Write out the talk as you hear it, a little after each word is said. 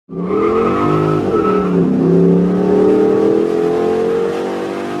What's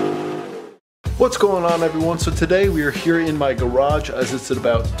going on, everyone? So today we are here in my garage as it's at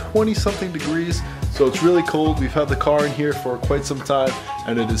about 20 something degrees, so it's really cold. We've had the car in here for quite some time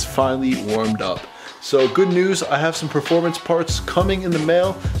and it is finally warmed up. So good news, I have some performance parts coming in the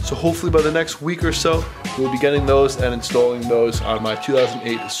mail, so hopefully by the next week or so we'll be getting those and installing those on my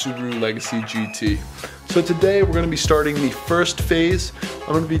 2008 Subaru Legacy GT. So today we're going to be starting the first phase. I'm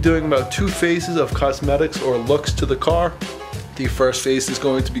going to be doing about 2 phases of cosmetics or looks to the car. The first phase is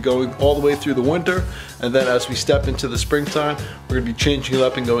going to be going all the way through the winter, and then as we step into the springtime, we're going to be changing it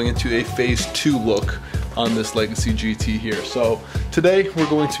up and going into a phase 2 look on this Legacy GT here. So today we're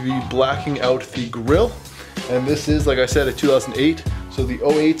going to be blacking out the grille, and this is, like I said, a 2008. So the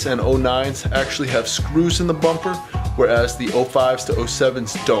 08s and 09s actually have screws in the bumper, whereas the 05s to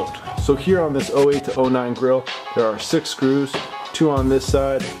 07s don't. So here on this 08 to 09 grille, there are 6 screws, 2 on this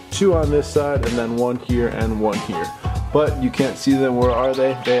side, 2 on this side, and then 1 here and 1 here. But you can't see them. Where are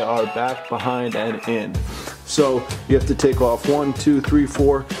they? They are back, behind, and in. So you have to take off 1, 2, 3,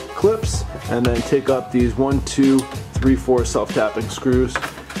 4 clips, and then take up these 1, 2, 3, 4 self-tapping screws,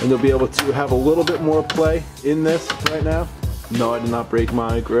 and you'll be able to have a little bit more play in this right now. No, I did not break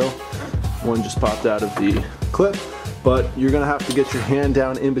my grill. One just popped out of the clip, but you're gonna have to get your hand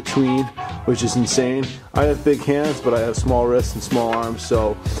down in between, which is insane. I have big hands, but I have small wrists and small arms,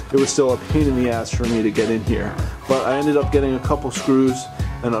 so it was still a pain in the ass for me to get in here. But I ended up getting a couple screws,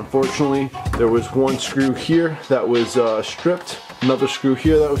 and unfortunately, there was 1 screw here that was stripped, another screw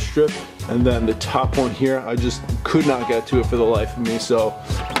here that was stripped, and then the top one here, I just could not get to it for the life of me. So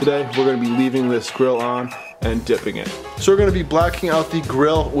today, we're gonna be leaving this grill on and dipping it. So we're going to be blacking out the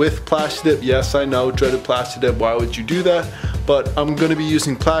grill with Plastidip. Yes, I know, dreaded Plastidip, why would you do that? But I'm going to be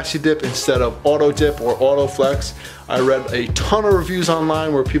using Plastidip instead of Auto Dip or Auto Flex. I read a ton of reviews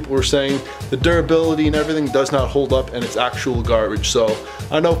online where people were saying the durability and everything does not hold up and it's actual garbage. So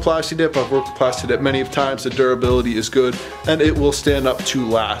I know Plastidip, I've worked with Plastidip many times, the durability is good and it will stand up to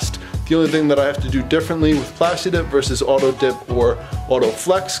last. The only thing that I have to do differently with Plastidip versus Auto Dip or Auto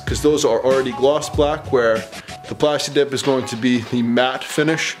Flex, because those are already gloss black, where the Plastidip is going to be the matte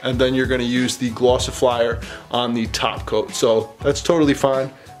finish, and then you're going to use the glossifier on the top coat. So that's totally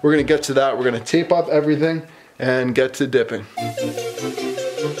fine. We're going to get to that. We're going to tape up everything and get to dipping.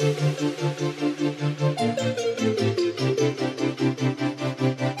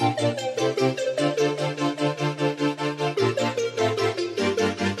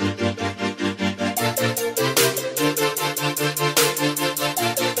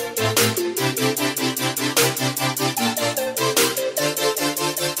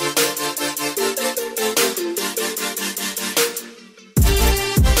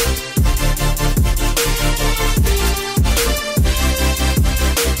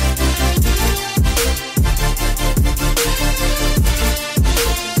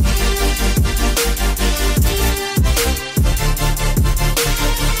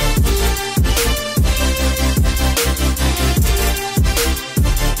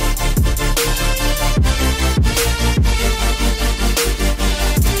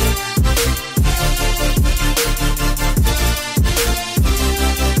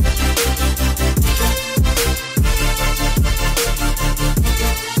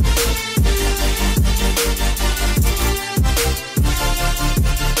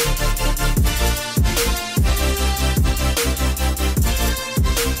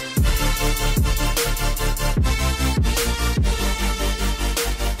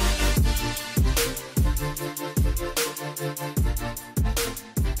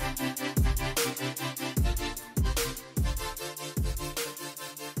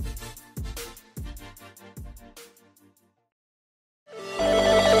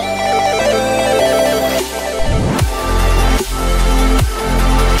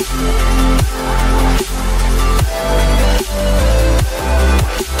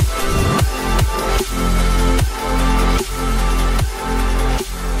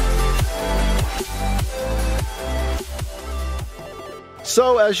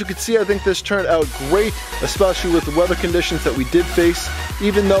 So as you can see, I think this turned out great, especially with the weather conditions that we did face.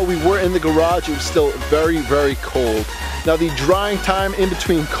 Even though we were in the garage, it was still very, very cold. Now the drying time in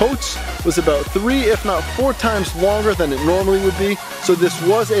between coats was about 3, if not 4 times longer than it normally would be. So this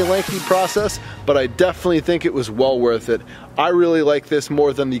was a lengthy process, but I definitely think it was well worth it. I really like this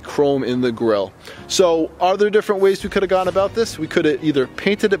more than the chrome in the grill. So are there different ways we could have gone about this? We could have either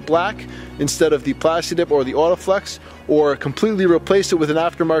painted it black instead of the Plastidip or the Autoflex, or completely replace it with an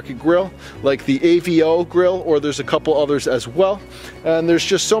aftermarket grill like the AVO grill, or there's a couple others as well. And there's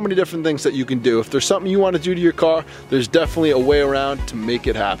just so many different things that you can do. If there's something you want to do to your car, there's definitely a way around to make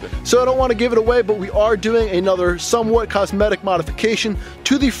it happen. So I don't want to give it away, but we are doing another somewhat cosmetic modification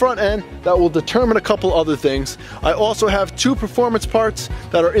to the front end that will determine a couple other things. I also have 2 performance parts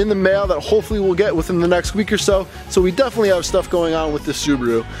that are in the mail that hopefully we'll get within the next week or so. So we definitely have stuff going on with this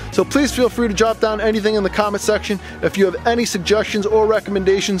Subaru. So please feel free to drop down anything in the comment section if you have any suggestions or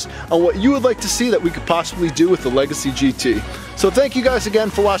recommendations on what you would like to see that we could possibly do with the Legacy GT. So thank you guys again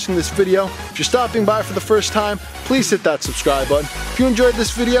for watching this video. If you're stopping by for the first time, please hit that subscribe button. If you enjoyed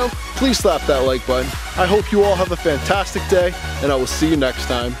this video, please slap that like button. I hope you all have a fantastic day, and I will see you next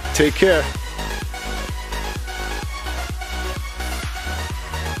time. Take care.